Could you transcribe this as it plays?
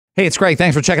Hey, it's Greg.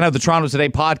 Thanks for checking out the Toronto Today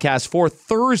podcast for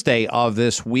Thursday of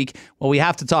this week. Well, we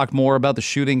have to talk more about the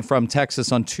shooting from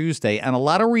Texas on Tuesday and a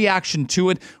lot of reaction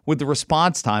to it with the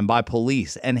response time by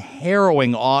police and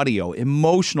harrowing audio,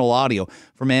 emotional audio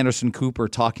from Anderson Cooper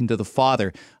talking to the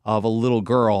father of a little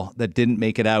girl that didn't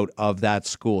make it out of that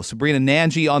school. Sabrina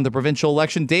Nanji on the provincial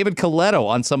election, David Coletto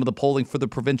on some of the polling for the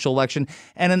provincial election,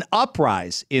 and an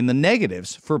uprise in the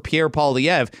negatives for Pierre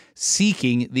Poilievre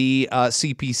seeking the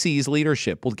CPC's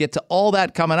leadership. We'll get to all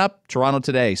that coming up. Toronto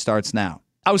Today starts now.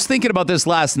 I was thinking about this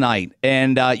last night,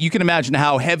 and you can imagine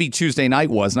how heavy Tuesday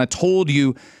night was. And I told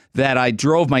you that I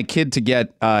drove my kid to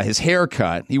get his hair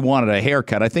cut. He wanted a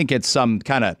haircut. I think it's some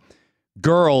kind of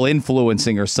girl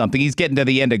influencing or something. He's getting to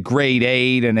the end of grade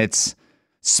 8, and it's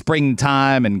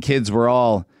springtime, and kids were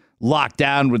all locked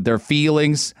down with their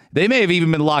feelings. They may have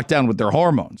even been locked down with their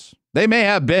hormones. They may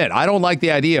have been. I don't like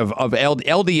the idea of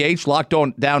LDH, locked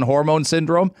down hormone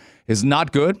syndrome, is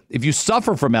not good. If you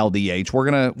suffer from LDH,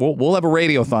 we'll have a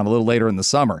radiothon a little later in the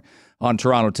summer on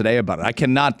Toronto Today about it. I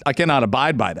cannot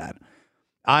abide by that.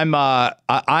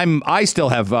 I still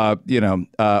have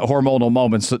hormonal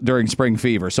moments during spring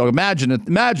fever. So imagine a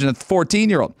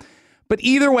 14-year-old. But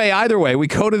either way, we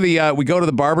go to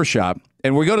the barbershop,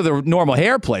 and we go to the normal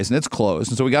hair place, and it's closed.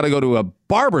 And so we got to go to a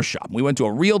barbershop. We went to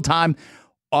a real-time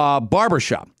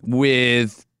barbershop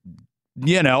with,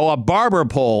 a barber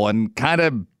pole and kind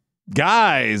of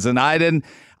guys. And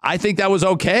I think that was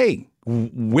okay.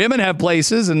 Women have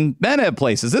places and men have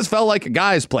places. This felt like a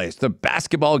guy's place. The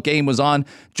basketball game was on.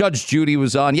 Judge Judy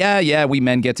was on. Yeah, we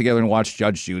men get together and watch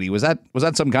Judge Judy. Was that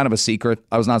some kind of a secret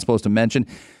I was not supposed to mention?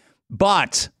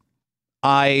 But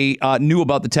I knew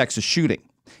about the Texas shooting.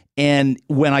 And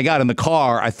when I got in the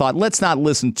car, I thought, let's not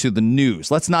listen to the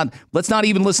news. Let's not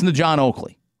even listen to John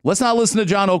Oakley. Let's not listen to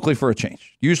John Oakley for a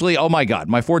change. Usually, oh my God,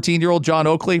 my 14-year-old John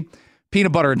Oakley,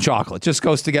 peanut butter and chocolate just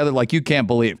goes together like you can't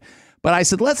believe. But I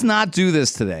said, let's not do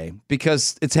this today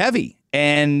because it's heavy.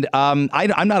 And I'm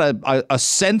not a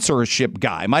censorship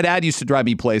guy. My dad used to drive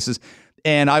me places,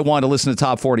 and I wanted to listen to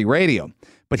Top 40 radio.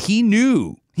 But he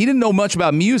didn't know much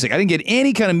about music. I didn't get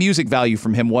any kind of music value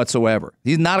from him whatsoever.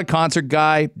 He's not a concert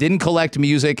guy, didn't collect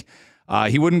music.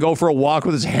 He wouldn't go for a walk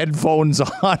with his headphones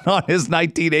on his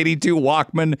 1982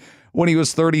 Walkman when he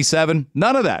was 37.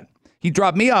 None of that. He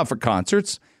dropped me off for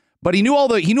concerts, but he knew all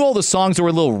the songs that were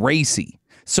a little racy.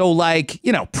 So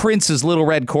Prince's Little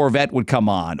Red Corvette would come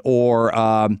on, or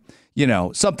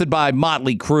something by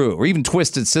Motley Crue, or even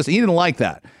Twisted Sister. He didn't like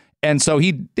that. And so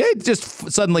he did just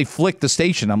suddenly flick the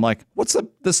station. I'm like, what's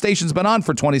the station's been on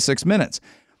for 26 minutes?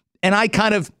 And I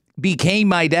kind of became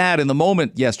my dad in the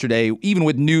moment yesterday, even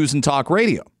with news and talk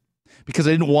radio, because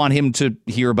I didn't want him to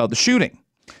hear about the shooting.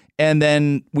 And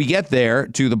then we get there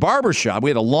to the barbershop. We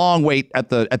had a long wait at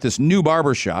this new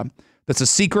barbershop. That's a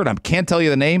secret. I can't tell you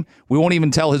the name. We won't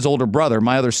even tell his older brother,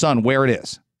 my other son, where it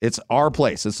is. It's our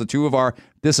place. It's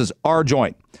this is our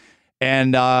joint.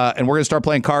 And we're going to start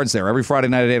playing cards there every Friday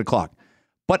night at 8 o'clock.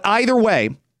 But either way,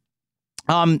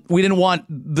 we didn't want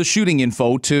the shooting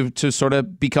info to sort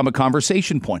of become a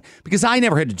conversation point, because I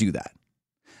never had to do that.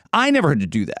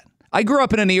 I grew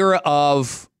up in an era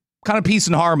of kind of peace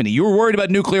and harmony. You were worried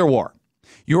about nuclear war.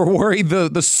 You were worried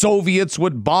the Soviets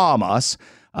would bomb us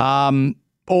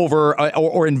over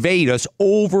or invade us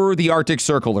over the Arctic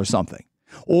Circle or something.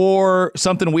 Or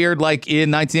something weird like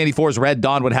in 1984's Red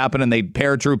Dawn would happen and they'd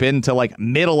paratroop into like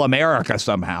middle America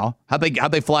somehow. How'd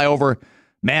they fly over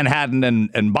Manhattan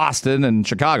and Boston and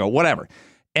Chicago, whatever,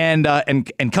 and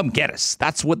come get us?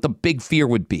 That's what the big fear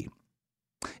would be.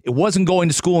 It wasn't going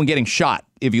to school and getting shot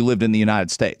if you lived in the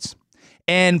United States.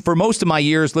 And for most of my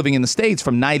years living in the States,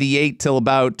 from 98 till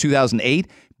about 2008,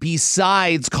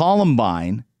 besides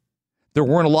Columbine, there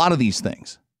weren't a lot of these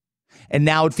things. And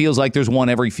now it feels like there's one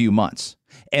every few months.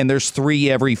 And there's 3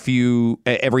 every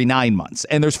 9 months.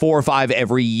 And there's 4 or 5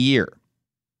 every year.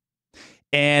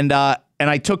 And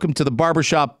I took him to the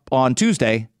barbershop on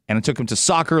Tuesday, and I took him to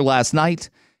soccer last night.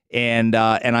 And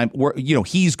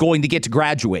he's going to get to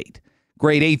graduate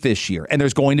grade 8 this year. And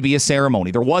there's going to be a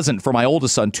ceremony. There wasn't for my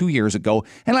oldest son 2 years ago.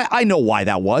 And I know why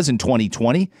that was in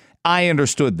 2020. I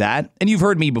understood that. And you've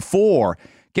heard me before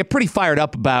get pretty fired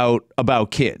up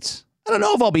about kids. I don't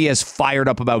know if I'll be as fired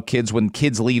up about kids when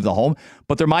kids leave the home,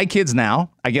 but they're my kids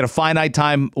now. I get a finite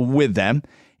time with them.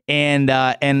 And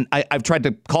I've tried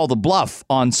to call the bluff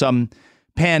on some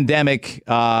pandemic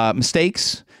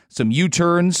mistakes, some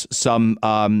U-turns, some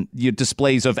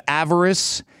displays of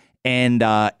avarice, and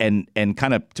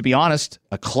kind of, to be honest,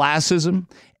 a classism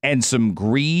and some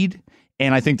greed.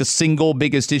 And I think the single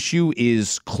biggest issue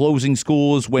is closing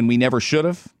schools when we never should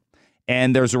have,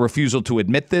 And there's a refusal to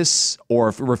admit this or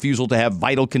a refusal to have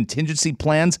vital contingency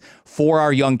plans for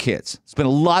our young kids. It's been a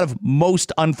lot of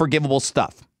most unforgivable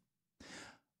stuff.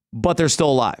 But they're still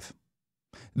alive.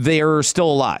 They're still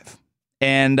alive.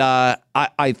 And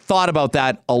I thought about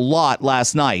that a lot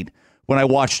last night when I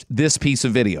watched this piece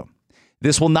of video.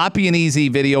 This will not be an easy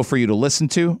video for you to listen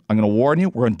to. I'm going to warn you.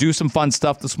 We're going to do some fun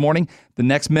stuff this morning. The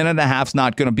next minute and a half is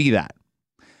not going to be that.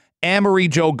 Amerie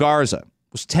Jo Garza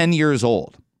was 10 years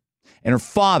old, and her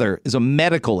father is a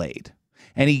medical aide.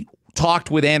 And he talked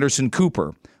with Anderson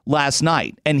Cooper last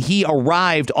night, and he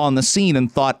arrived on the scene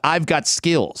and thought, I've got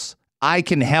skills. I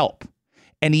can help.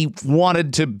 And he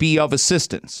wanted to be of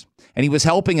assistance. And he was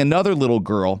helping another little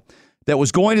girl that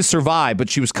was going to survive,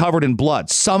 but she was covered in blood,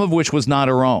 some of which was not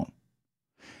her own.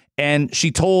 And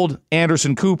she told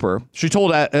Anderson Cooper, she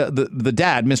told the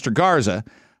dad, Mr. Garza,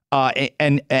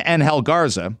 and Angel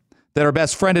Garza, that her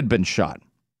best friend had been shot.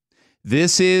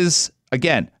 This is,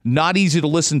 again, not easy to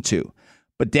listen to.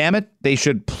 But damn it, they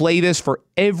should play this for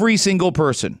every single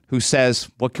person who says,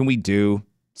 what can we do?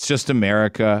 It's just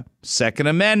America. Second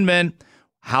Amendment.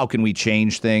 How can we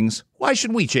change things? Why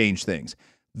should we change things?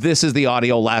 This is the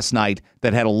audio last night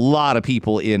that had a lot of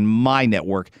people in my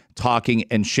network talking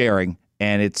and sharing,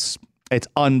 and it's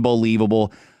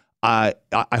unbelievable. I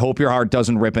hope your heart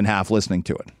doesn't rip in half listening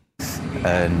to it.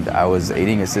 And I was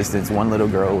aiding assistance. One little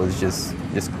girl was just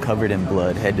covered in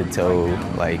blood, head to toe.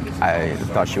 Like, I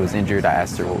thought she was injured. I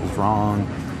asked her what was wrong,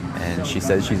 and she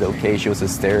said she's okay. She was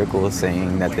hysterical,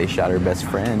 saying that they shot her best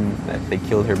friend, that they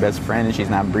killed her best friend, and she's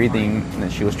not breathing, and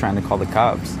that she was trying to call the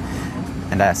cops.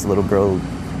 And I asked the little girl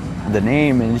the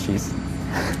name, and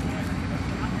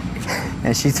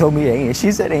and she told me,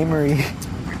 she said Amerie.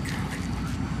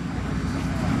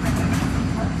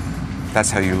 That's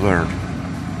how you learn.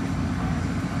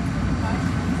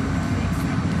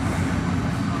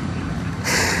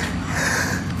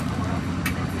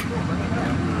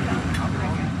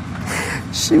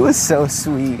 She was so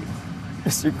sweet,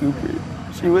 Mr. Cooper.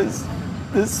 She was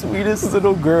the sweetest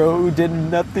little girl who did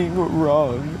nothing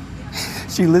wrong.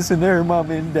 She listened to her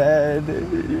mom and dad.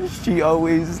 She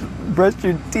always brushed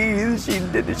her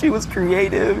teeth. She was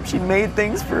creative. She made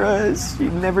things for us. She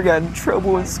never got in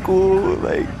trouble in school.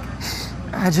 Like,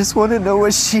 I just want to know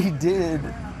what she did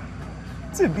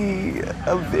to be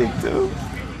a victim.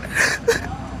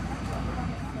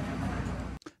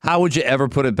 How would you ever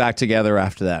put it back together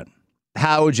after that?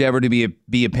 How would you ever to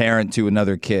be a parent to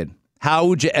another kid? How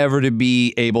would you ever to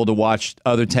be able to watch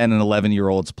other 10 and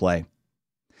 11-year-olds play?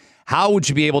 How would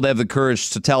you be able to have the courage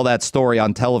to tell that story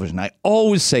on television? I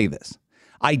always say this.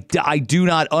 I do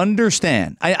not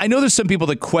understand. I know there's some people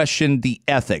that question the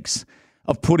ethics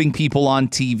of putting people on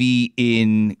TV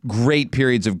in great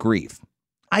periods of grief.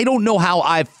 I don't know how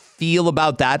I feel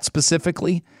about that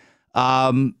specifically.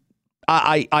 I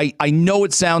know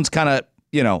it sounds kind of,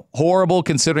 horrible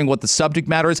considering what the subject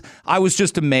matter is. I was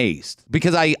just amazed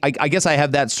because I guess I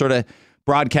have that sort of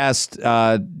broadcast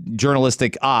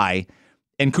journalistic eye,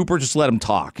 and Cooper just let him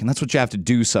talk. And that's what you have to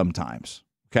do sometimes.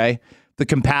 Okay. The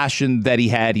compassion that he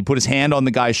had, he put his hand on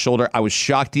the guy's shoulder. I was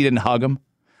shocked he didn't hug him.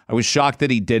 I was shocked that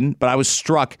he didn't, but I was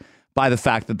struck by the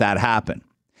fact that happened.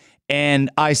 And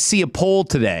I see a poll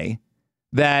today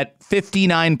that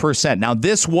 59%. Now,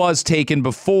 this was taken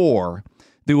before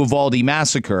the Uvalde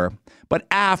massacre, but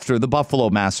after the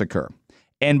Buffalo massacre,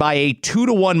 and by a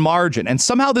 2-to-1 margin. And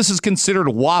somehow this is considered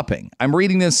whopping. I'm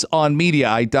reading this on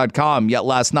Mediaite.com yet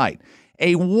last night.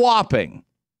 A whopping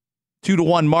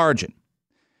 2-to-1 margin.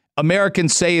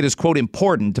 Americans say it is, quote,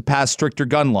 important to pass stricter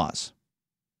gun laws.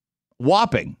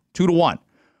 Whopping 2-to-1.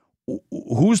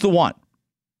 Who's the one?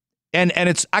 And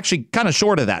it's actually kind of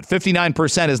short of that.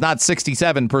 59% is not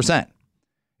 67%.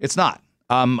 It's not.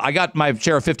 I got my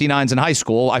share of 59s in high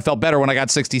school. I felt better when I got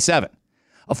 67.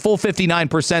 A full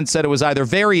 59% said it was either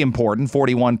very important,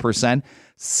 41%,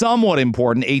 somewhat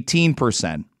important,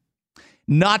 18%,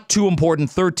 not too important,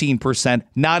 13%,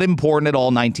 not important at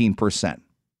all, 19%.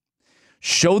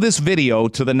 Show this video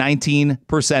to the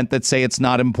 19% that say it's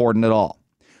not important at all.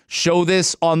 Show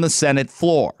this on the Senate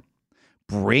floor.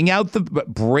 Bring out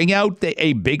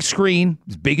a big screen,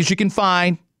 as big as you can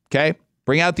find, okay?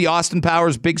 Bring out the Austin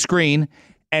Powers big screen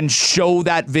and show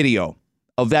that video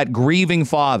of that grieving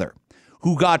father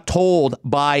who got told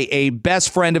by a best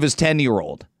friend of his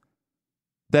 10-year-old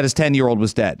that his 10-year-old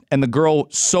was dead. And the girl,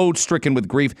 so stricken with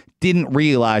grief, didn't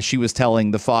realize she was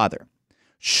telling the father.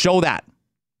 Show that.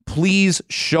 Please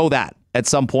show that at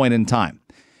some point in time.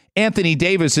 Anthony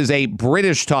Davis is a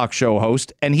British talk show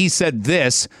host, and he said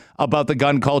this about the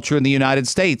gun culture in the United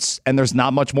States, and there's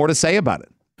not much more to say about it.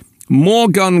 More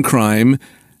gun crime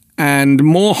and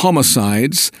more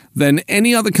homicides than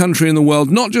any other country in the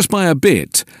world, not just by a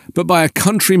bit, but by a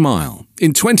country mile.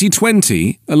 In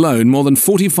 2020 alone, more than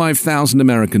 45,000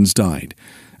 Americans died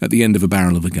at the end of a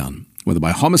barrel of a gun, whether by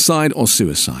homicide or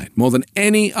suicide, more than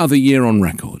any other year on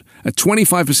record. A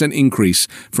 25% increase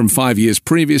from 5 years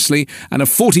previously and a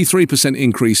 43%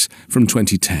 increase from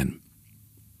 2010.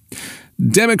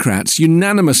 Democrats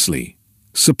unanimously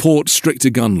support stricter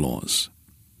gun laws.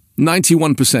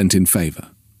 91% in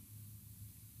favor.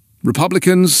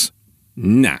 Republicans,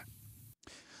 nah.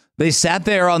 They sat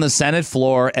there on the Senate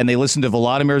floor and they listened to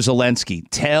Volodymyr Zelensky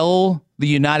tell the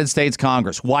United States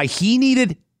Congress why he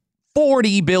needed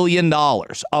 $40 billion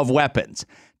of weapons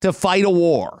to fight a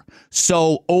war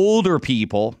so older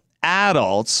people,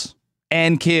 adults,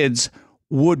 and kids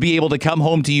would be able to come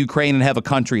home to Ukraine and have a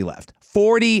country left.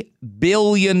 $40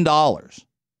 billion.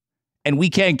 And we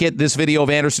can't get this video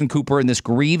of Anderson Cooper and this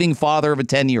grieving father of a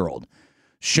 10-year-old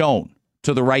shown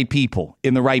to the right people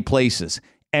in the right places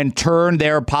and turn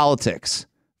their politics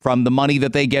from the money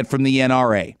that they get from the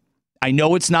NRA. I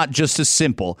know it's not just as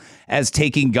simple as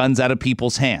taking guns out of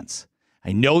people's hands.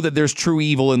 I know that there's true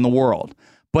evil in the world,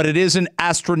 but it isn't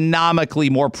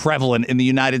astronomically more prevalent in the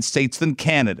United States than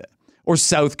Canada or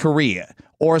South Korea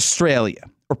or Australia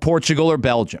or Portugal or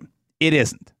Belgium. It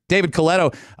isn't. David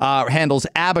Coletto handles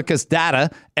Abacus Data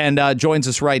and joins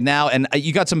us right now. And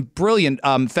you got some brilliant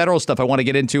federal stuff I want to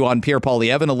get into on Pierre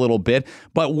Poilievre in a little bit.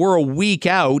 But we're a week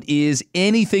out. Is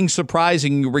anything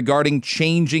surprising you regarding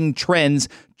changing trends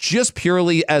just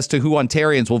purely as to who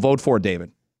Ontarians will vote for,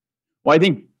 David? Well, I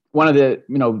think one of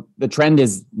the trend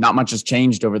is not much has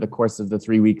changed over the course of the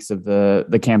 3 weeks of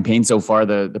the campaign so far.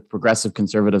 The progressive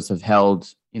conservatives have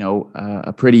held,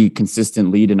 a pretty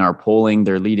consistent lead in our polling.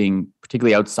 They're leading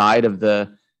particularly outside of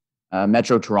the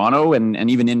Metro Toronto and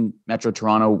even in Metro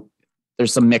Toronto,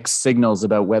 there's some mixed signals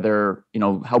about whether,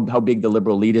 how big the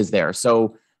Liberal lead is there.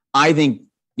 So I think,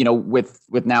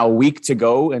 with now a week to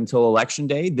go until Election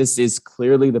Day, this is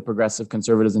clearly the progressive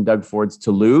conservatives and Doug Ford's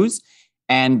to lose.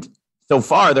 And so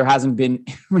far, there hasn't been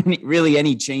really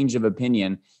any change of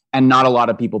opinion and not a lot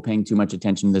of people paying too much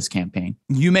attention to this campaign.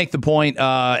 You make the point,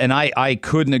 and I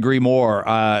couldn't agree more.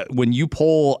 When you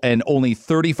poll and only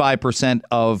 35%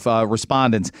 of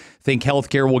respondents think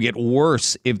healthcare will get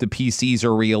worse if the PCs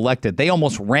are reelected. They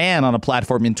almost ran on a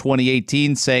platform in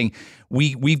 2018 saying,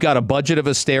 we've got a budget of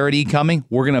austerity coming.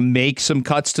 We're going to make some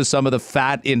cuts to some of the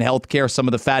fat in healthcare, some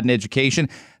of the fat in education.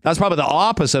 That's probably the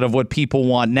opposite of what people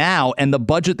want now. And the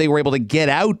budget they were able to get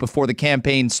out before the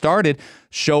campaign started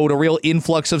showed a real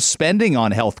influx of spending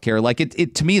on healthcare. Like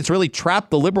it to me, it's really trapped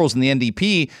the Liberals and the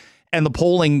NDP. And the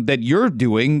polling that you're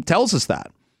doing tells us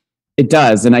that. It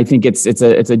does. And I think it's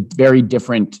a very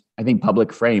different,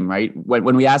 public frame, right?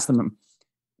 When we ask them,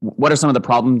 what are some of the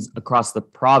problems across the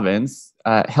province?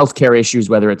 Healthcare issues,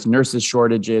 whether it's nurses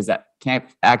shortages, that can't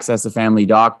access a family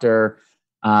doctor,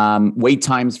 wait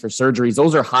times for surgeries,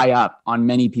 those are high up on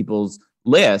many people's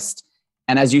list.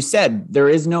 And as you said, there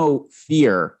is no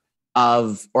fear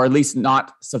of, or at least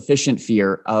not sufficient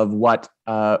fear of what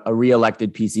a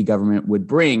re-elected PC government would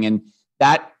bring. And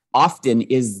that often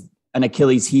is an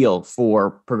Achilles heel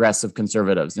for progressive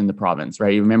conservatives in the province,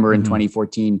 right? You remember in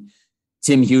 2014,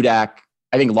 Tim Hudak,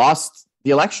 lost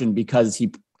the election because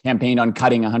he campaigned on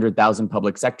cutting 100,000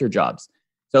 public sector jobs.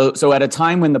 So at a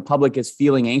time when the public is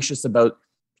feeling anxious about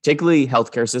particularly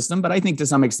healthcare system, but I think to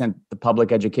some extent the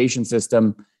public education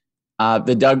system,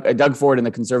 Doug Ford and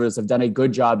the Conservatives have done a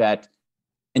good job at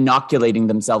inoculating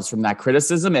themselves from that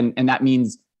criticism, and that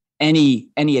means any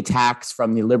attacks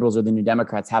from the Liberals or the New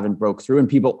Democrats haven't broke through, and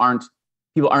people aren't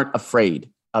afraid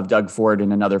of Doug Ford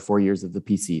in another 4 years of the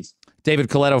PCs. David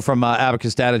Coletto from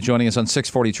Abacus Data joining us on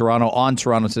 640 Toronto on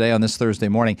Toronto Today on this Thursday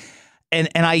morning. And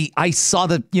I saw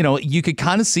that, you could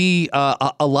kind of see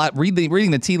a lot,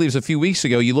 reading the tea leaves a few weeks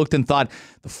ago, you looked and thought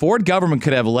the Ford government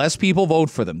could have less people vote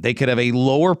for them. They could have a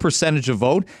lower percentage of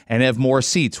vote and have more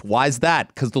seats. Why is that?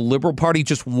 Because the Liberal Party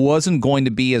just wasn't going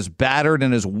to be as battered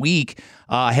and as weak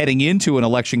heading into an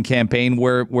election campaign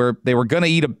where they were going to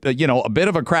eat a bit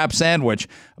of a crap sandwich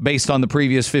based on the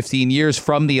previous 15 years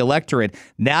from the electorate.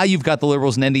 Now you've got the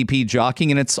Liberals and NDP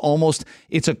jockeying, and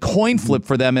it's a coin flip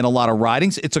for them in a lot of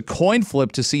ridings. It's a coin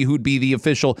flip to see who'd be the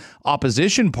official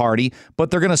opposition party, but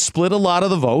they're going to split a lot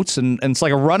of the votes, and it's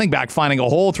like a running back finding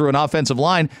a hole through an offensive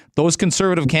line. Those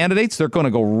conservative candidates, they're going to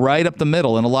go right up the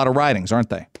middle in a lot of ridings, aren't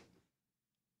they?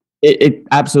 It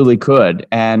absolutely could,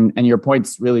 and your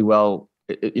point's really well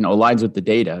aligns with the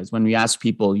data. Is when we ask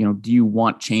people, do you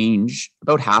want change?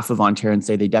 About half of Ontarians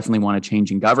say they definitely want a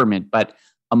change in government, but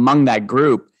among that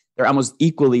group, they're almost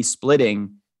equally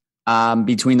splitting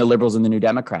between the Liberals and the New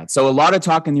Democrats. So a lot of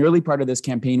talk in the early part of this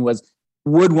campaign was,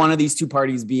 would one of these two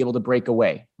parties be able to break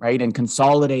away, right, and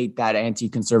consolidate that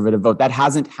anti-conservative vote? That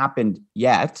hasn't happened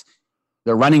yet.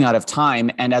 They're running out of time.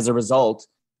 And as a result,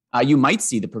 you might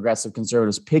see the Progressive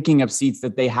Conservatives picking up seats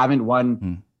that they haven't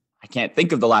won. I can't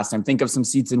think of the last time. Think of some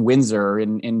seats in Windsor,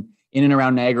 in and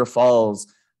around Niagara Falls,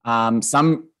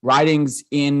 some ridings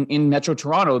in Metro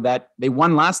Toronto that they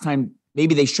won last time.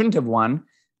 Maybe they shouldn't have won.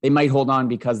 They might hold on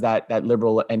because that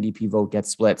Liberal NDP vote gets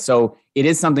split. So it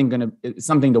is something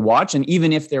to watch. And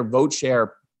even if their vote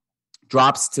share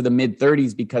drops to the mid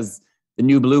 30s because the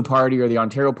New Blue Party or the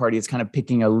Ontario Party is kind of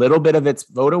picking a little bit of its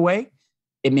vote away,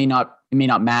 it may not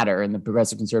matter, and the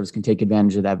Progressive Conservatives can take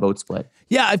advantage of that vote split.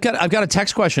 Yeah, I've got a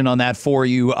text question on that for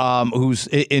you. Who's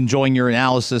enjoying your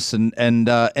analysis, and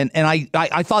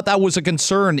I thought that was a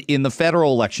concern in the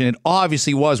federal election. It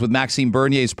obviously was with Maxime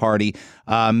Bernier's party.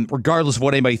 Regardless of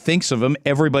what anybody thinks of him,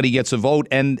 everybody gets a vote,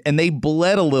 and they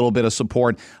bled a little bit of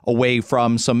support away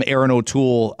from some Aaron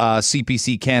O'Toole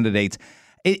CPC candidates.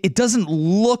 It doesn't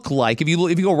look like, if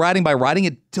you go riding by riding,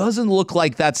 it doesn't look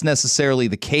like that's necessarily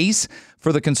the case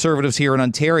for the Conservatives here in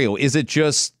Ontario. Is it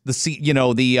just the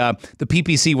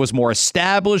PPC was more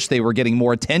established, they were getting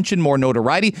more attention, more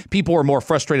notoriety, people were more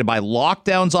frustrated by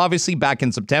lockdowns, obviously, back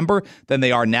in September than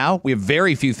they are now? We have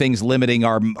very few things limiting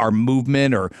our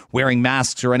movement or wearing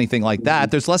masks or anything like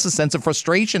that. There's less a sense of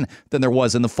frustration than there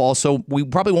was in the fall, so we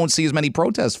probably won't see as many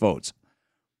protest votes.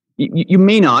 You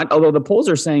may not, although the polls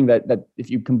are saying that if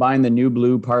you combine the New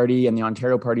Blue Party and the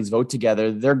Ontario parties vote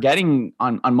together, they're getting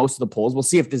on most of the polls. We'll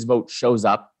see if this vote shows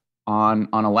up on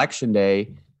election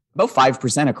day, about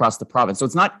 5% across the province. So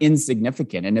it's not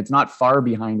insignificant, and it's not far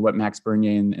behind what Max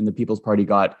Bernier and the People's Party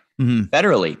got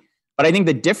federally. But I think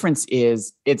the difference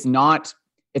is it's not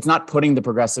putting the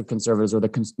Progressive Conservatives or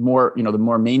the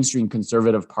more mainstream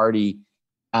Conservative Party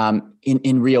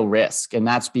in real risk, and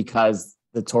that's because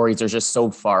the Tories are just so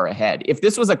far ahead. If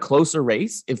this was a closer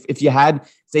race, if you had,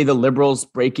 say, the Liberals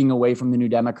breaking away from the New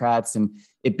Democrats and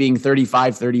it being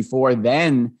 35-34,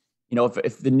 then,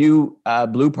 if the New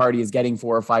Blue Party is getting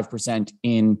 4 or 5%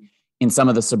 in some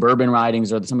of the suburban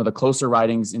ridings or some of the closer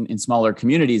ridings in smaller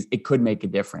communities, it could make a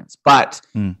difference. But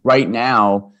right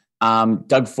now,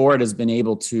 Doug Ford has been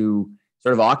able to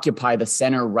sort of occupy the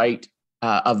center right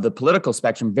of the political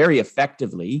spectrum very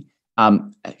effectively,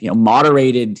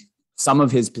 moderated some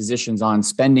of his positions on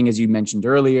spending, as you mentioned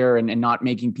earlier, and not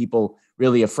making people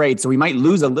really afraid. So we might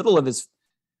lose a little of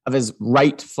his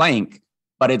right flank,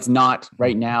 but it's not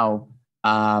right now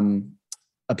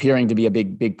appearing to be a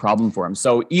big problem for him.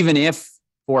 So even if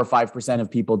 4 or 5% of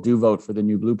people do vote for the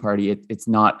New Blue Party, it's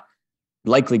not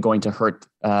likely going to hurt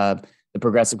the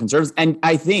Progressive Conservatives. And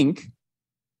I think,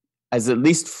 as at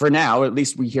least for now, at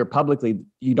least we hear publicly,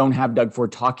 you don't have Doug Ford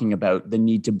talking about the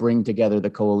need to bring together the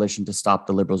coalition to stop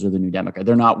the Liberals or the New Democrat.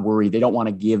 They're not worried. They don't want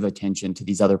to give attention to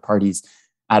these other parties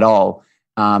at all.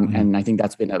 And I think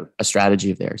that's been a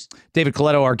strategy of theirs. David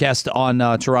Coletto, our guest on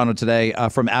Toronto Today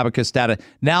from Abacus Data.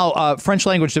 Now, French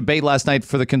language debate last night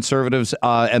for the Conservatives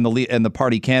and the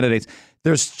party candidates.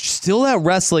 There's still that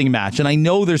wrestling match, and I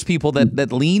know there's people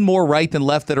that lean more right than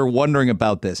left that are wondering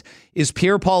about this. Is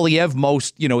Pierre Poilievre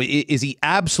is he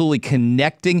absolutely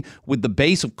connecting with the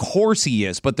base? Of course he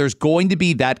is, but there's going to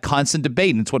be that constant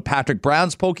debate, and it's what Patrick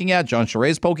Brown's poking at, Jean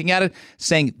Charest's poking at it,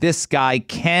 saying this guy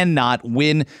cannot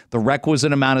win the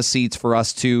requisite amount of seats for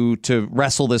us to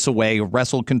wrestle this away,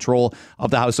 wrestle control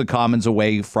of the House of Commons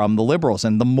away from the Liberals.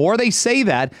 And the more they say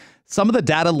that, some of the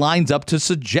data lines up to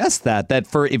suggest that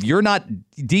if you're not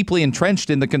deeply entrenched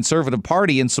in the Conservative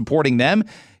Party and supporting them,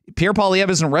 Pierre Poilievre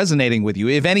isn't resonating with you.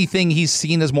 If anything, he's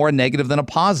seen as more negative than a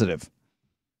positive.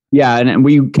 Yeah, and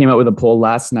we came out with a poll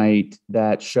last night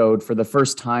that showed for the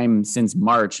first time since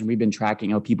March, and we've been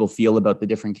tracking how people feel about the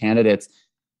different candidates,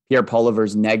 Pierre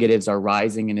Poilievre's negatives are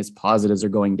rising and his positives are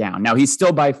going down. Now, he's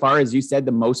still by far, as you said,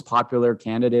 the most popular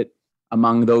candidate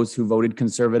among those who voted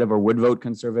Conservative or would vote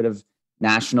Conservative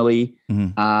nationally.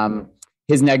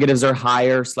 His negatives are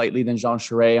higher slightly than Jean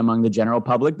Charest among the general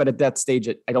public, but at that stage,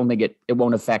 I don't think it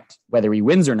won't affect whether he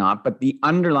wins or not. But the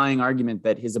underlying argument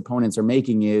that his opponents are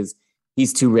making is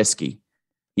he's too risky.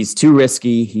 He's too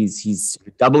risky. He's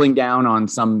doubling down on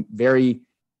some very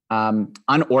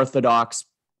unorthodox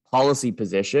policy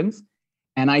positions.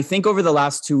 And I think over the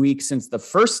last 2 weeks since the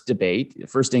first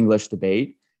English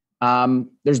debate,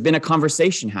 there's been a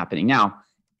conversation happening. Now,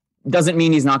 doesn't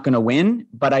mean he's not going to win,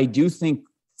 but I do think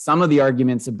some of the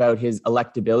arguments about his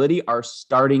electability are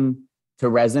starting to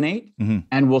resonate,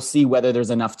 and we'll see whether there's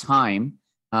enough time.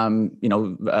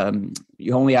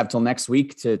 You only have till next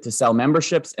week to sell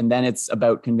memberships, and then it's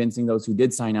about convincing those who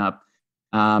did sign up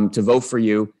to vote for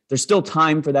you. There's still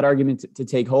time for that argument to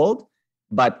take hold,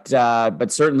 but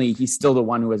certainly he's still the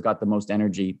one who has got the most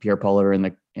energy, Pierre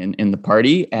Poilievre, in the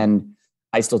party, and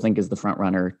I still think is the front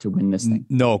runner to win this thing.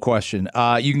 No question.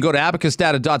 You can go to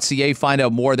abacusdata.ca, find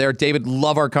out more there. David,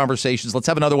 love our conversations. Let's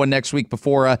have another one next week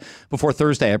before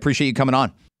Thursday. I appreciate you coming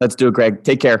on. Let's do it, Greg.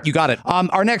 Take care. You got it.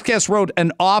 Our next guest wrote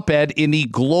an op-ed in the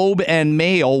Globe and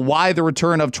Mail, why the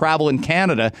return of travel in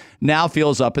Canada now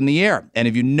feels up in the air. And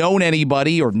if you've known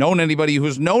anybody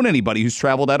who's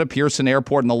traveled out of Pearson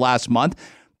Airport in the last month,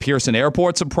 Pearson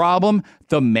Airport's a problem.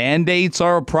 The mandates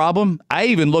are a problem. I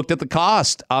even looked at the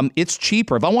cost. It's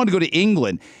cheaper. If I want to go to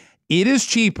England, it is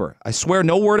cheaper. I swear,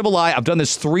 no word of a lie. I've done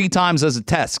this 3 times as a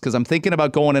test because I'm thinking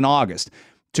about going in August.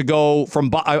 To go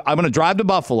from, I'm going to drive to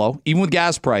Buffalo, even with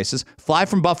gas prices, fly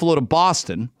from Buffalo to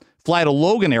Boston, fly to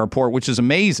Logan Airport, which is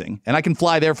amazing, and I can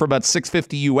fly there for about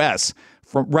 $650 US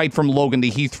right from Logan to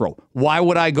Heathrow. Why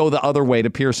would I go the other way to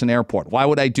Pearson Airport? Why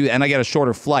would I do? And I get a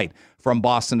shorter flight from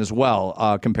Boston as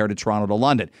well compared to Toronto to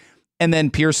London. And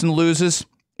then Pearson loses.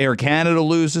 Air Canada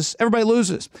loses. Everybody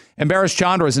loses. And Bharas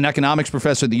Chandra is an economics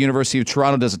professor at the University of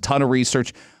Toronto, does a ton of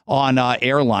research on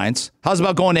airlines. How's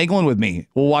about going to England with me?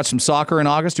 We'll watch some soccer in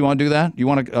August. Do you want to do that? You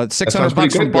want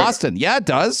 $600 from Boston? Yeah, it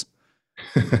does.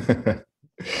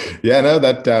 Yeah, no,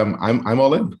 that I'm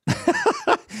all in.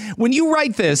 When you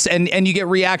write this and you get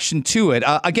reaction to it,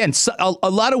 again, a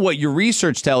lot of what your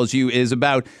research tells you is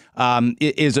about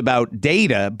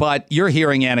data, but you're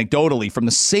hearing anecdotally from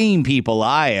the same people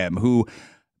I am who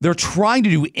they're trying to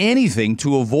do anything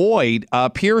to avoid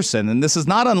Pearson. And this is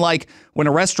not unlike when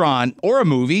a restaurant or a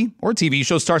movie or a TV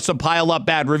show starts to pile up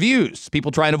bad reviews.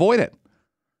 People try and avoid it.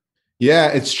 Yeah,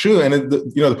 it's true. And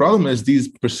the problem is these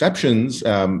perceptions,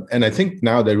 and I think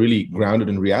now they're really grounded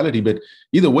in reality, but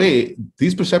either way,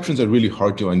 these perceptions are really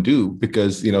hard to undo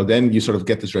because, then you sort of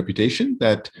get this reputation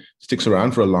that sticks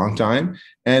around for a long time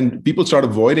and people start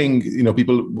avoiding,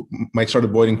 people might start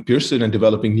avoiding Pearson and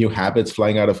developing new habits,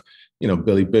 flying out of,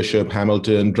 Billy Bishop,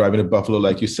 Hamilton, driving to Buffalo,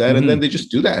 like you said, and then they just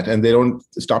do that and they don't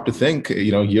stop to think,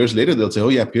 years later, they'll say, oh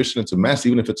yeah, Pearson, it's a mess,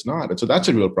 even if it's not. And so that's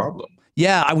a real problem.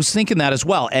 Yeah, I was thinking that as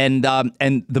well. And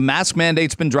the mask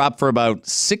mandate's been dropped for about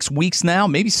 6 weeks now,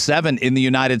 maybe 7 in the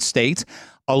United States.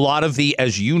 A lot of the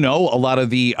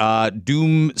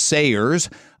doomsayers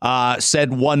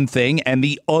said one thing, and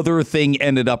the other thing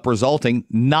ended up resulting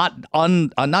not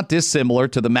dissimilar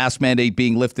to the mask mandate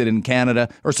being lifted in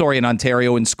in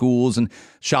Ontario, in schools and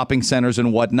shopping centers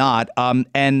and whatnot.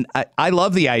 And I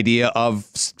love the idea of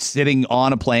sitting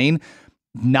on a plane,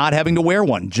 not having to wear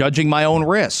one, judging my own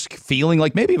risk, feeling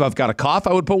like maybe if I've got a cough,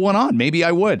 I would put one on. Maybe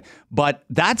I would. But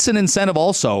that's an incentive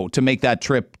also to make that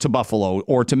trip to Buffalo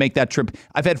or to make that trip.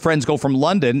 I've had friends go from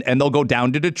London and they'll go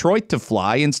down to Detroit to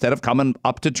fly instead of coming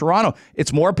up to Toronto.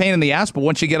 It's more pain in the ass, but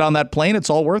once you get on that plane, it's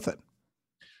all worth it.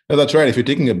 No, that's right. If you're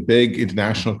taking a big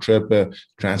international trip, a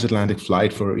transatlantic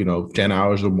flight for, 10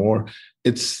 hours or more,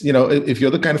 it's, if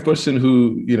you're the kind of person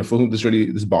who, for whom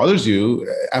this bothers you,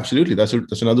 absolutely.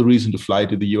 That's another reason to fly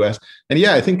to the US. And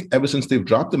yeah, I think ever since they've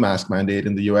dropped the mask mandate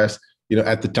in the US,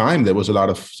 at the time, there was a lot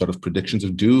of sort of predictions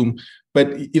of doom.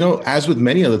 But, as with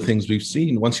many other things we've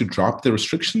seen, once you drop the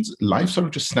restrictions, life sort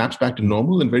of just snaps back to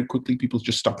normal and very quickly people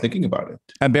just stop thinking about it.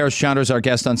 And Bharas Chandra is our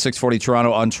guest on 640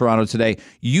 Toronto on Toronto Today.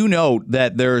 You know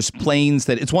that there's planes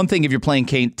that it's one thing if your plane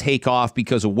can't take off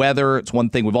because of weather. It's one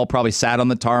thing we've all probably sat on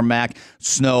the tarmac,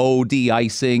 snow,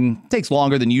 de-icing. It takes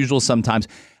longer than usual sometimes.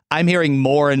 I'm hearing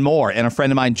more and more. And a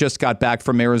friend of mine just got back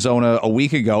from Arizona a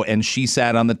week ago and she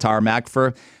sat on the tarmac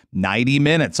for 90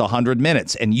 minutes, 100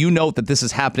 minutes. And you note that this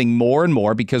is happening more and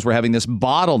more because we're having this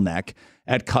bottleneck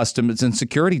at customs and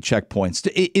security checkpoints.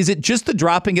 Is it just the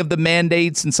dropping of the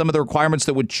mandates and some of the requirements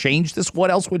that would change this?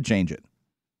 What else would change it?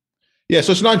 Yeah,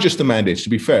 so it's not just the mandates, to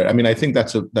be fair. I mean, I think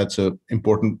that's a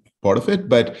important part of it,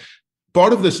 but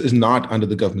part of this is not under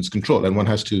the government's control, and one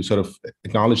has to sort of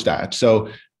acknowledge that. So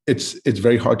it's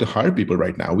very hard to hire people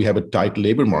right now. We have a tight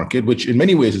labor market, which in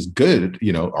many ways is good.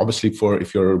 Obviously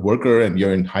if you're a worker and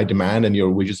you're in high demand and your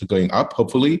wages are going up,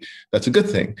 hopefully that's a good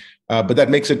thing. But that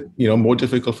makes it, more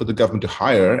difficult for the government to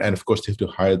hire. And of course, they have to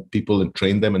hire people and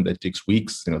train them. And that takes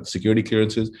weeks, the security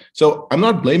clearances. So I'm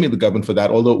not blaming the government for that,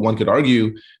 although one could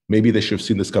argue maybe they should have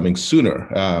seen this coming sooner.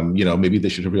 Maybe they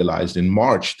should have realized in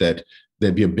March that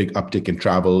there'd be a big uptick in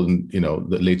travel in,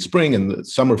 the late spring and the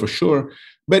summer for sure.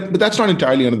 But that's not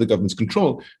entirely under the government's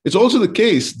control. It's also the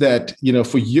case that,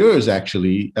 for years,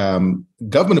 actually,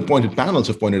 government-appointed panels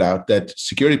have pointed out that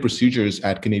security procedures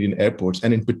at Canadian airports,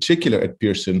 and in particular at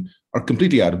Pearson, are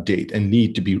completely out of date and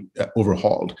need to be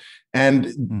overhauled.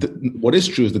 And what is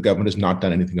true is the government has not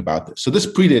done anything about this. So this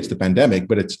predates the pandemic,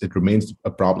 but it remains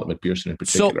a problem at Pearson in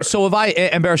particular. So if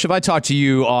I talk to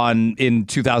you in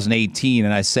 2018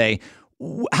 and I say,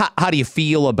 how do you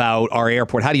feel about our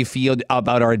airport? How do you feel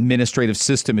about our administrative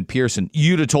system at Pearson?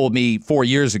 You'd have told me 4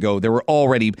 years ago there were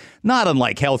already, not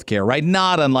unlike healthcare, right?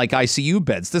 Not unlike ICU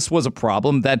beds. This was a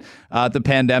problem that the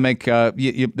pandemic,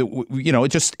 it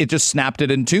just snapped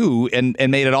it in two and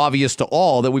made it obvious to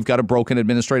all that we've got a broken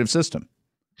administrative system.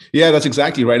 Yeah, that's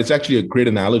exactly right. It's actually a great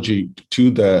analogy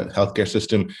to the healthcare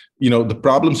system. The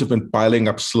problems have been piling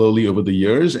up slowly over the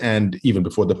years and even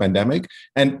before the pandemic.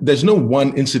 And there's no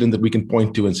one incident that we can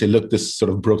point to and say, look, this sort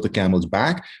of broke the camel's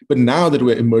back. But now that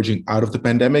we're emerging out of the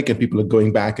pandemic and people are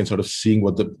going back and sort of seeing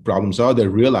what the problems are, they're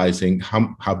realizing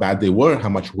how bad they were, how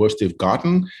much worse they've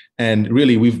gotten. And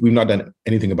really, we've not done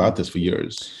anything about this for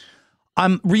years.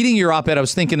 I'm reading your op-ed. I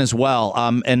was thinking as well,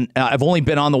 and I've only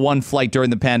been on the one flight during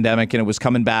the pandemic, and it was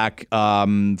coming back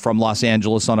from Los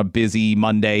Angeles on a busy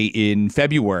Monday in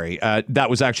February. That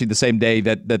was actually the same day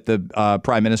that the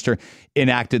Prime Minister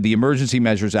enacted the Emergency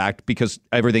Measures Act because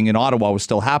everything in Ottawa was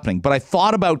still happening. But I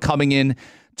thought about coming in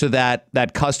to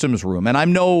that customs room, and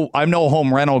I'm no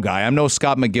home rental guy. I'm no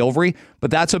Scott McGilvery,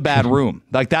 but that's a bad room.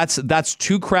 Like that's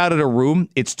too crowded a room.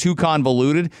 It's too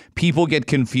convoluted. People get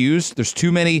confused. There's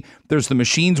too many. There's the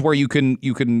machines where you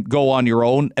can go on your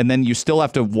own, and then you still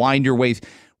have to wind your way.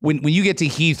 When you get to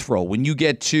Heathrow, when you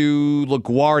get to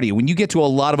LaGuardia, when you get to a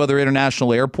lot of other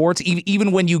international airports,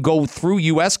 even when you go through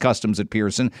U.S. customs at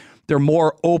Pearson, they're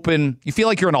more open. You feel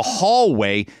like you're in a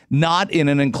hallway, not in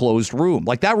an enclosed room.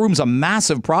 Like that room's a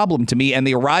massive problem to me, and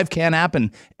the arrive can't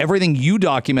happen. Everything you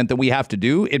document that we have to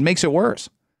do, it makes it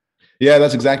worse. Yeah,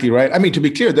 that's exactly right. I mean, to be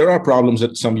clear, there are problems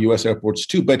at some U.S. airports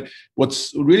too. But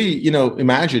what's really,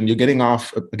 imagine you're getting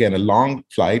off, again, a long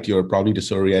flight. You're probably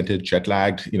disoriented, jet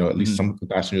lagged, at least some of the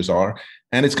passengers are.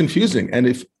 And it's confusing. And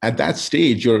if at that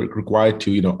stage you're required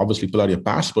to, obviously pull out your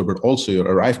passport, but also your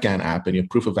ArriveCan app and your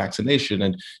proof of vaccination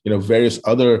and, various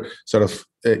other sort of,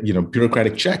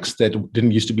 bureaucratic checks that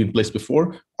didn't used to be in place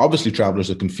before. Obviously,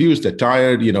 travelers are confused, they're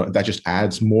tired, that just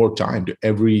adds more time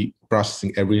to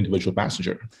processing every individual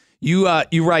passenger. You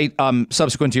write,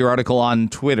 subsequent to your article on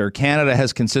Twitter, Canada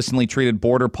has consistently treated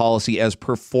border policy as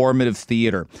performative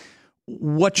theater.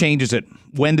 What changes it?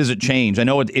 When does it change? I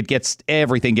know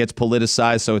everything gets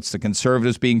politicized, so it's the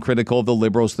Conservatives being critical of the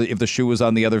Liberals. If the shoe was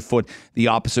on the other foot, the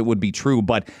opposite would be true.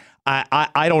 But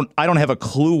I don't have a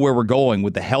clue where we're going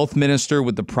with the health minister,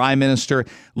 with the prime minister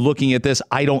looking at this.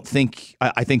 I think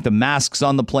the masks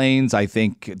on the planes, I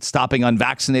think stopping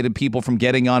unvaccinated people from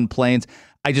getting on planes.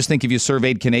 I just think if you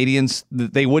surveyed Canadians,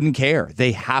 they wouldn't care.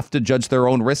 They have to judge their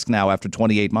own risk now after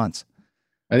 28 months.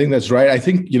 I think that's right. I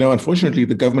think, unfortunately,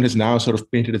 the government has now sort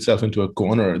of painted itself into a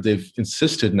corner. They've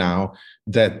insisted now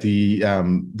that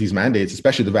these mandates,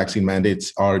 especially the vaccine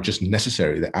mandates, are just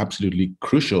necessary. They're absolutely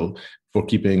crucial for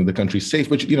keeping the country safe,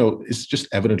 which, is just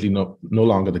evidently no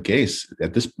longer the case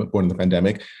at this point in the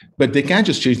pandemic. But they can't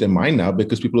just change their mind now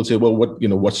because people will say, well,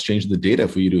 what's changed the data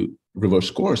for you to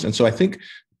reverse course? And so I think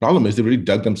the problem is they really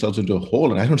dug themselves into a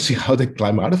hole, and I don't see how they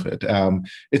climb out of it.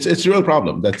 It's a real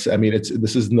problem. This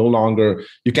is no longer,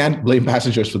 you can't blame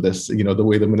passengers for this, the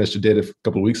way the minister did a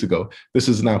couple of weeks ago. This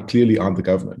is now clearly on the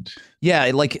government.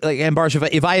 Yeah, like Ambarsh,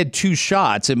 if I had two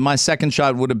shots, and my second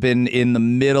shot would have been in the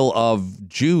middle of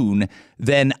June,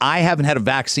 then I haven't had a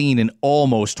vaccine in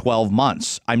almost 12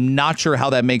 months. I'm not sure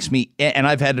how that makes me, and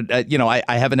I've had,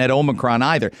 I haven't had Omicron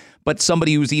either, but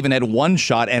somebody who's even had one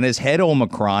shot and has had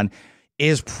Omicron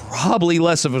is probably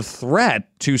less of a threat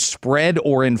to spread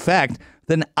or infect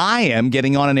than I am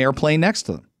getting on an airplane next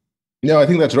to them. No, I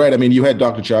think that's right. I mean, you had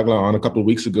Dr. Chagla on a couple of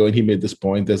weeks ago, and he made this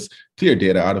point. There's clear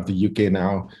data out of the UK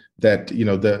now that,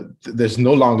 there's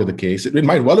no longer the case. It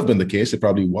might well have been the case. It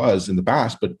probably was in the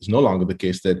past, but it's no longer the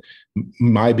case that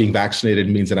my being vaccinated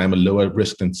means that I'm a lower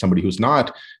risk than somebody who's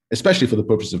not, especially for the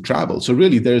purpose of travel. So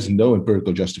really, there's no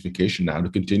empirical justification now to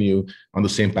continue on the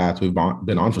same path we've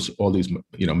been on for all these,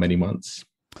 many months.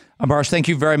 Ambarsh, thank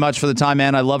you very much for the time,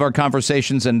 man. I love our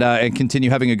conversations and continue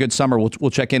having a good summer.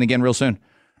 We'll check in again real soon.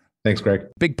 Thanks, Greg.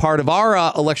 Big part of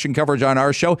our election coverage on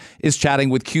our show is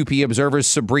chatting with QP Observer's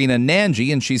Sabrina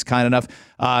Nanji, and she's kind enough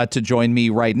to join me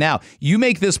right now. You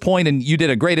make this point, and you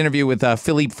did a great interview with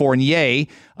Philippe Fournier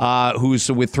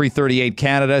who's with 338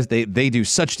 Canada. They do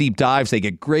such deep dives. They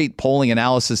get great polling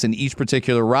analysis in each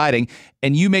particular riding.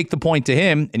 And you make the point to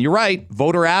him, and you're right,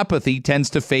 voter apathy tends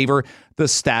to favor the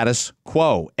status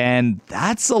quo. And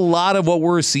that's a lot of what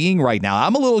we're seeing right now.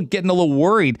 I'm getting a little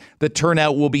worried that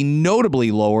turnout will be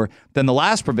notably lower than the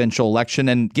last provincial election.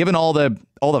 And given all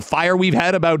the fire we've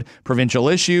had about provincial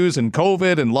issues and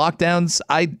COVID and lockdowns,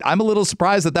 I'm a little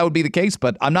surprised that would be the case,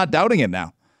 but I'm not doubting it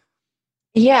now.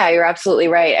 Yeah, you're absolutely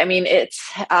right. I mean, it's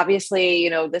obviously,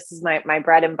 this is my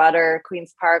bread and butter,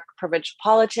 Queen's Park provincial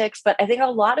politics, but I think a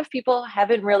lot of people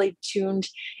haven't really tuned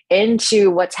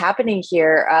into what's happening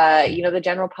here. The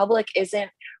general public isn't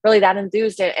really that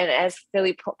enthused. And as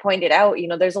Philly pointed out,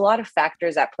 there's a lot of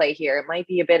factors at play here. It might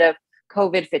be a bit of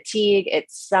COVID fatigue.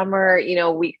 It's summer.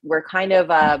 We're kind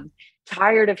of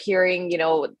tired of hearing,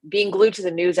 being glued to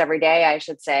the news every day, I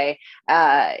should say,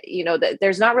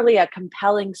 there's not really a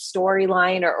compelling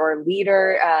storyline or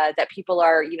leader that people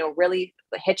are, really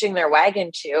hitching their wagon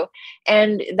to.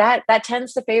 And that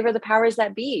tends to favor the powers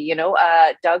that be.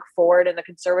 Doug Ford and the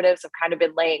Conservatives have kind of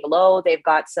been laying low. They've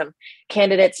got some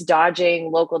candidates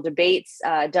dodging local debates.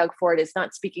 Doug Ford is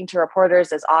not speaking to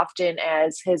reporters as often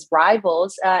as his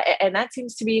rivals. And that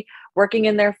seems to be working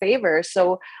in their favor.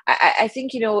 So I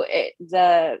think,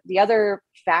 the other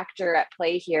factor at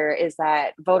play here is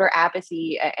that voter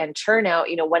apathy and turnout,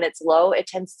 when it's low, it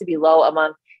tends to be low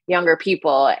among younger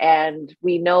people. And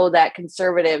we know that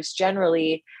conservatives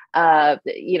generally,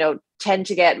 tend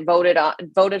to get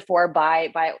voted for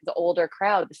by the older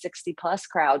crowd, the 60 plus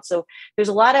crowd. So there's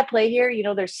a lot at play here.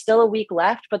 There's still a week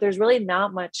left, but there's really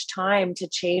not much time to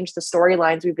change the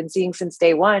storylines we've been seeing since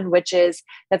day one, which is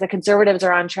that the Conservatives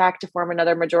are on track to form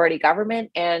another majority government.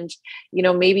 And,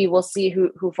 maybe we'll see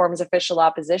who forms official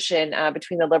opposition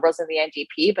between the Liberals and the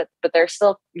NDP, but they're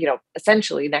still,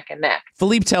 essentially neck and neck.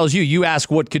 Philippe tells you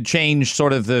ask what could change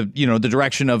sort of the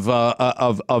direction of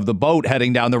the boat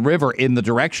heading down the river in the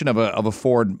direction of a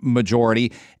Ford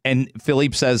majority. And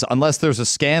Philippe says, unless there's a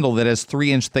scandal that has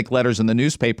 3-inch thick letters in the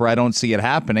newspaper, I don't see it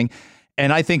happening.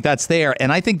 And I think that's there.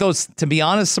 And I think those, to be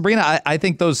honest, Sabrina, I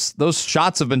think those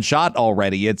shots have been shot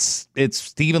already. It's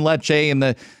Stephen Lecce and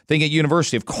the thing at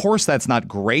university. Of course, that's not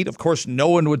great. Of course, no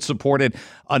one would support it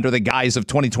under the guise of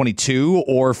 2022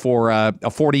 or for a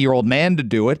 40-year-old man to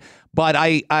do it. But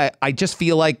I just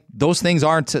feel like those things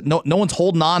aren't, no one's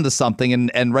holding on to something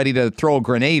and ready to throw a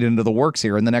grenade into the works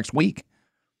here in the next week.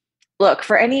 Look,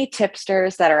 for any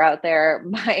tipsters that are out there,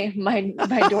 my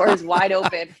door is wide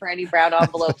open for any brown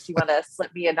envelopes you want to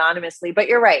slip me anonymously. But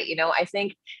you're right. I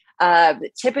think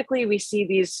typically we see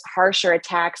these harsher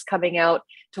attacks coming out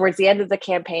towards the end of the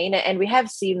campaign. And we have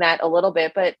seen that a little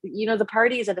bit. But, the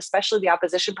parties, and especially the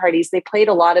opposition parties, they played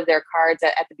a lot of their cards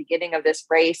at the beginning of this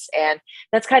race. And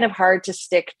that's kind of hard to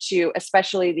stick to,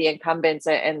 especially the incumbents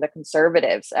and the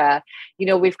Conservatives.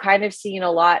 We've kind of seen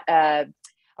a lot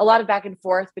of back and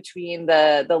forth between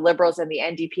the Liberals and the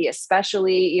NDP,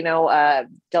 especially,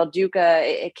 Del Duca,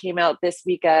 it came out this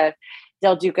week,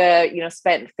 Del Duca,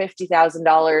 spent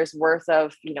 $50,000 worth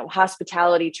of,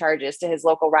 hospitality charges to his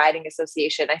local riding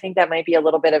association. I think that might be a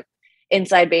little bit of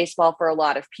inside baseball for a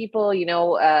lot of people,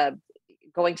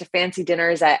 going to fancy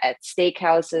dinners at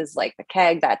steakhouses like the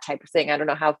Keg, that type of thing. I don't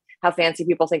know how fancy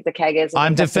people think the Keg is.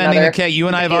 I'm defending the Keg. You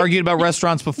and I have argued about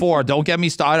restaurants before. Don't get me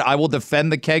started. I will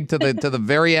defend the Keg to the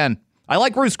very end. I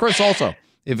like Ruth's Chris also,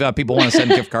 if people want to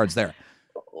send gift cards there.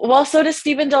 Well, so does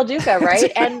Stephen Del Duca,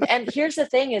 right? and here's the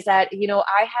thing is that,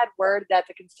 I had word that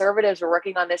the Conservatives were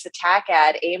working on this attack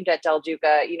ad aimed at Del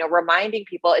Duca, reminding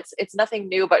people, it's nothing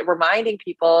new, but reminding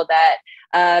people that,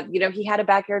 he had a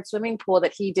backyard swimming pool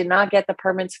that he did not get the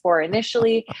permits for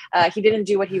initially. He didn't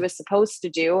do what he was supposed to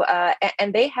do.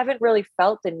 And they haven't really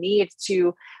felt the need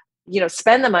to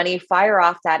spend the money, fire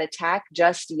off that attack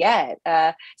just yet.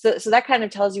 So that kind of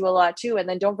tells you a lot too. And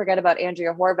then don't forget about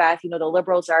Andrea Horwath. The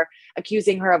Liberals are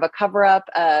accusing her of a cover-up.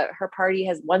 Her party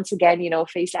has once again,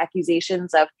 faced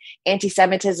accusations of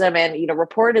anti-Semitism, and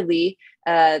reportedly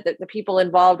the people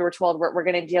involved were told we're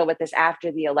going to deal with this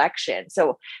after the election.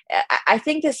 So I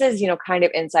think this is, kind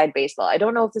of inside baseball. I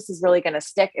don't know if this is really going to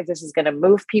stick, if this is going to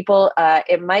move people.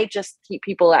 It might just keep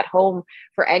people at home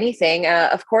for anything.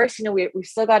 Of course, we've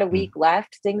still got a week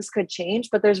left. Things could change,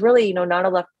 but there's really,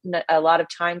 not a lot of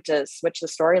time to switch the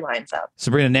storylines up.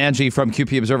 Sabrina Nanji from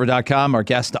QPobserver.com, our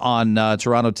guest on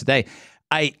Toronto Today.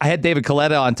 I had David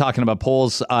Coletta on talking about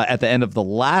polls at the end of the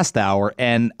last hour,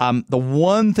 and the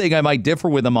one thing I might differ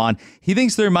with him on, he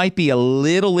thinks there might be a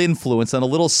little influence and a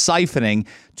little siphoning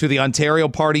to the Ontario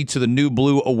Party, to the New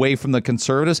Blue, away from the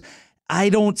Conservatives. I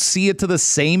don't see it to the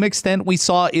same extent we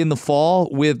saw in the fall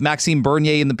with Maxime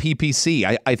Bernier in the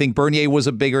PPC. I think Bernier was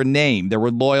a bigger name. There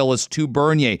were loyalists to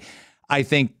Bernier. I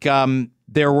think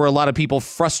there were a lot of people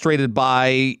frustrated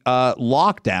by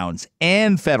lockdowns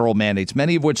and federal mandates,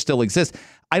 many of which still exist.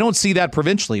 I don't see that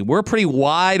provincially. We're a pretty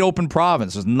wide open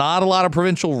province. There's not a lot of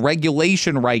provincial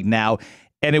regulation right now.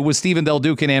 And it was Stephen Del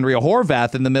Duke and Andrea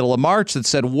Horwath in the middle of March that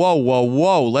said,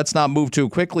 whoa, let's not move too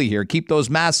quickly here. Keep those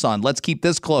masks on. Let's keep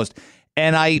this closed.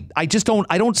 And I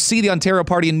don't see the Ontario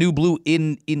Party and New Blue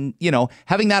in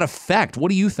having that effect. What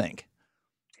do you think?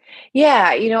 Yeah,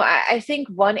 I think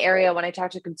one area when I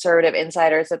talk to conservative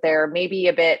insiders that they're maybe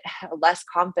a bit less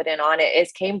confident on it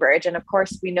is Cambridge. And of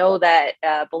course, we know that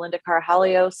Belinda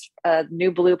Carvalho,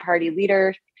 New Blue Party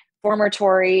leader, former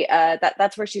Tory,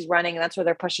 that's where she's running, and that's where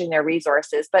they're pushing their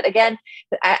resources. But again,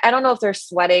 I don't know if they're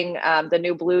sweating the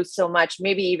New Blues so much,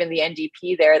 maybe even the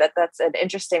NDP there. That's an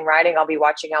interesting riding I'll be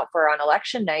watching out for on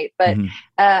election night. But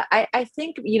I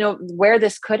think, where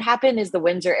this could happen is the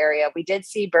Windsor area. We did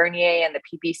see Bernier and the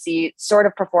PPC sort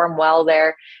of perform well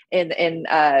there at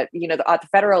the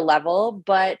federal level.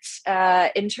 But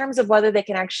in terms of whether they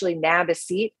can actually nab a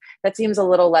seat, that seems a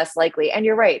little less likely. And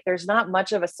you're right, there's not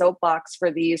much of a soapbox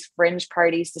for these fringe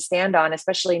parties to stand on,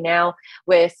 especially now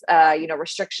with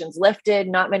restrictions lifted.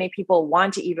 Not many people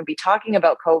want to even be talking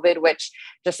about COVID, which,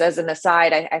 just as an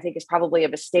aside, I think is probably a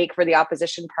mistake for the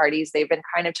opposition parties. They've been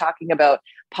kind of talking about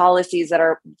policies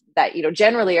that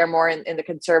generally are more in the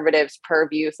conservatives'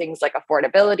 purview, things like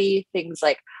affordability, things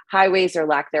like highways or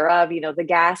lack thereof, the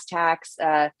gas tax,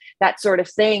 that sort of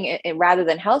thing, rather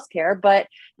than healthcare. But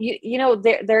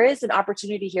there is an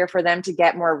opportunity here for them to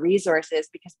get more resources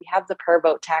because we have the per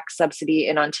vote tax subsidy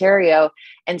in Ontario.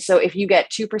 And so if you get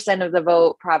 2% of the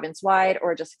vote province-wide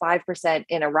or just 5%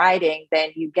 in a riding,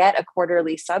 then you get a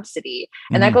quarterly subsidy.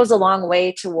 And that goes a long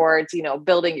way towards,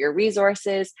 building your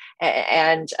resources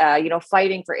and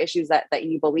fighting for issues that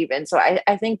you believe in. So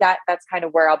I think that's kind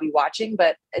of where I'll be watching.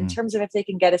 But in terms of if they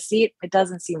can get a seat, it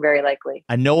doesn't seem very likely.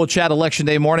 I know we'll chat Election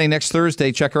Day morning next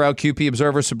Thursday. Check her out, QP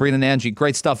Observer, Sabrina Nanji.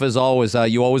 Great stuff as always.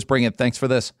 You always bring it. Thanks for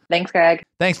this. Thanks, Greg.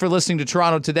 Thanks for listening to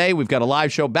Toronto Today. We've got a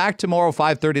live show back tomorrow,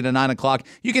 5:30 to 9 o'clock.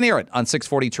 You can hear it on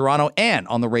 640 Toronto and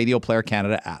on the Radio Player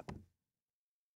Canada app.